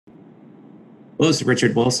Hello, this is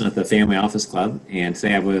Richard Wilson at the Family Office Club, and today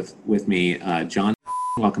I have with me John.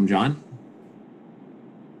 Welcome, John.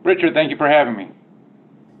 Richard, thank you for having me.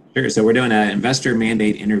 Sure. So we're doing an investor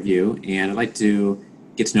mandate interview, and I'd like to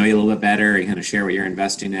get to know you a little bit better and kind of share what you're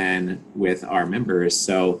investing in with our members.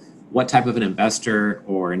 So what type of an investor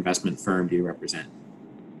or investment firm do you represent?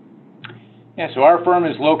 Yeah, so our firm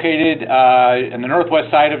is located in the northwest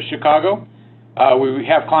side of Chicago. We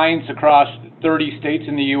have clients across 30 states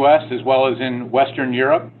in the U.S. as well as in Western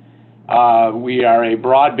Europe. We are a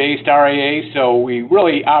broad-based RIA, so we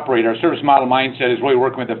really operate, our service model mindset is really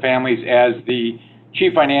working with the families as the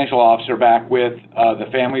chief financial officer back with the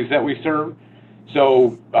families that we serve.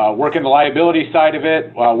 So working the liability side of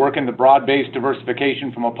it, working the broad-based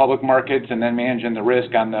diversification from a public markets, and then managing the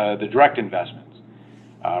risk on the direct investments.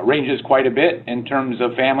 Ranges quite a bit in terms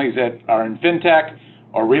of families that are in fintech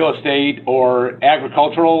or real estate or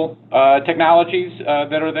agricultural technologies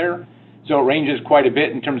that are there. So it ranges quite a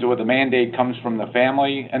bit in terms of what the mandate comes from the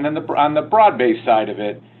family. And then on the broad-based side of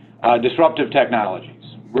it, disruptive technologies.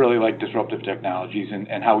 Really like disruptive technologies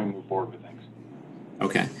and how we move forward with things.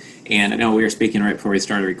 Okay. And I know we were speaking right before we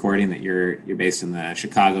started recording that you're based in the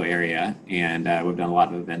Chicago area, and we've done a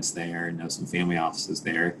lot of events there and know some family offices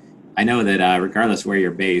there. I know that regardless of where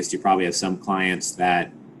you're based, you probably have some clients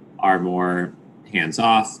that are more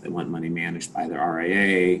hands-off, that want money managed by their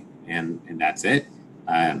RIA, and that's it.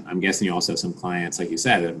 I'm guessing you also have some clients, like you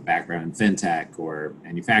said, that have a background in fintech or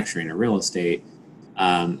manufacturing or real estate.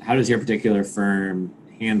 How does your particular firm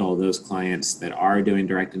handle those clients that are doing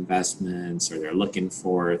direct investments or they're looking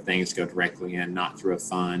for things to go directly in, not through a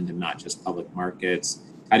fund and not just public markets?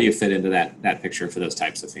 How do you fit into that picture for those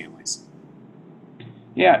types of families?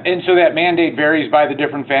 Yeah, and so that mandate varies by the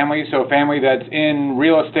different families. So a family that's in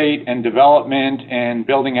real estate and development and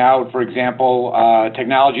building out, for example,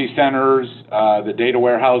 technology centers, the data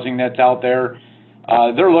warehousing that's out there,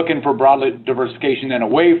 they're looking for broad diversification and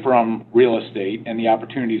away from real estate and the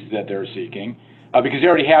opportunities that they're seeking because they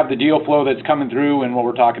already have the deal flow that's coming through and what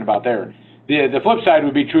we're talking about there. The flip side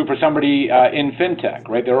would be true for somebody in fintech,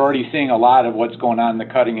 right? They're already seeing a lot of what's going on in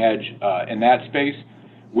the cutting edge in that space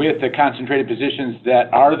with the concentrated positions that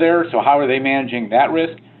are there. So how are they managing that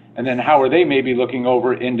risk? And then how are they maybe looking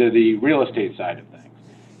over into the real estate side of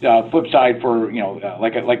things? Flip side for,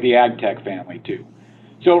 like the ag tech family too.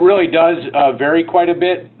 So it really does vary quite a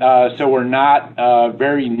bit. So we're not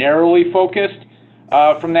very narrowly focused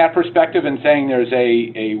from that perspective and saying there's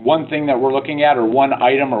a one thing that we're looking at or one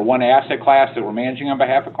item or one asset class that we're managing on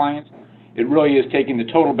behalf of clients. It really is taking the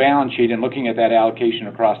total balance sheet and looking at that allocation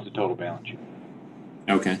across the total balance sheet.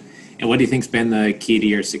 Okay. And what do you think's been the key to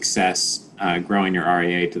your success growing your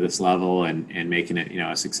RIA to this level and making it,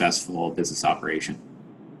 a successful business operation?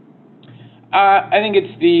 I think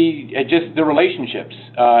it's just the relationships.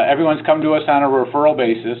 Everyone's come to us on a referral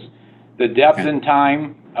basis. The depth and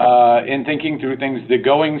time in thinking through things, the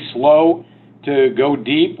going slow to go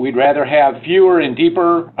deep. We'd rather have fewer and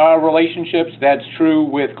deeper relationships. That's true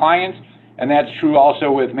with clients, and that's true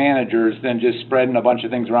also with managers than just spreading a bunch of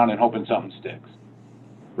things around and hoping something sticks.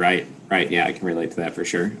 Right. Yeah, I can relate to that for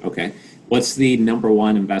sure. Okay. What's the number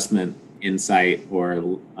one investment insight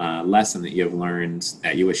or lesson that you've learned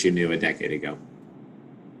that you wish you knew a decade ago?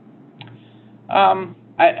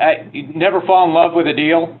 I never fall in love with a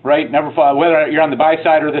deal, right? Never fall, whether you're on the buy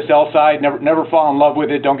side or the sell side, never fall in love with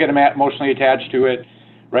it. Don't get emotionally attached to it,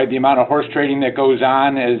 right? The amount of horse trading that goes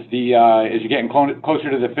on as you're getting closer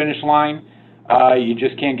to the finish line, you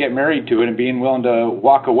just can't get married to it, and being willing to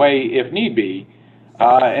walk away if need be.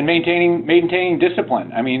 And maintaining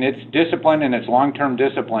discipline. I mean, it's discipline and it's long-term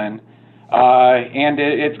discipline, and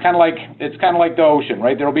it's kind of like the ocean,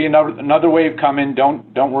 right? There'll be another wave coming.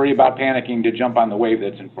 Don't worry about panicking to jump on the wave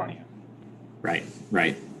that's in front of you. Right.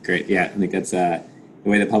 Great. Yeah, I think that's the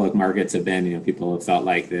way the public markets have been. People have felt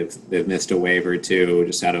like they've missed a wave or two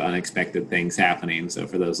just out of unexpected things happening. So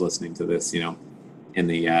for those listening to this, in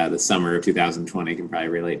the summer of 2020, can probably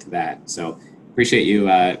relate to that. So appreciate you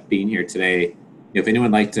being here today. If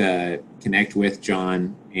anyone would like to connect with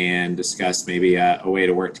John and discuss maybe a way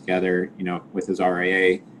to work together, with his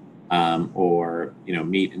RIA, or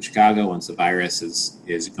meet in Chicago once the virus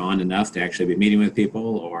is gone enough to actually be meeting with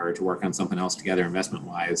people, or to work on something else together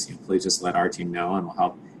investment-wise, please just let our team know and we'll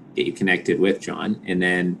help get you connected with John. And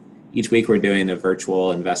then each week we're doing a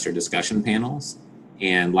virtual investor discussion panels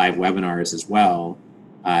and live webinars as well.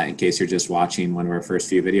 In case you're just watching one of our first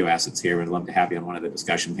few video assets here, we'd love to have you on one of the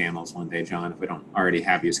discussion panels one day, John. If we don't already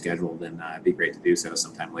have you scheduled, then it'd be great to do so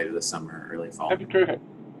sometime later this summer or early fall. That'd be terrific.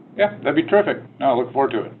 Yeah, that'd be terrific. No, I look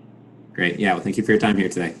forward to it. Great. Yeah, well, thank you for your time here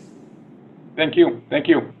today. Thank you. Take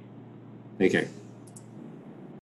care.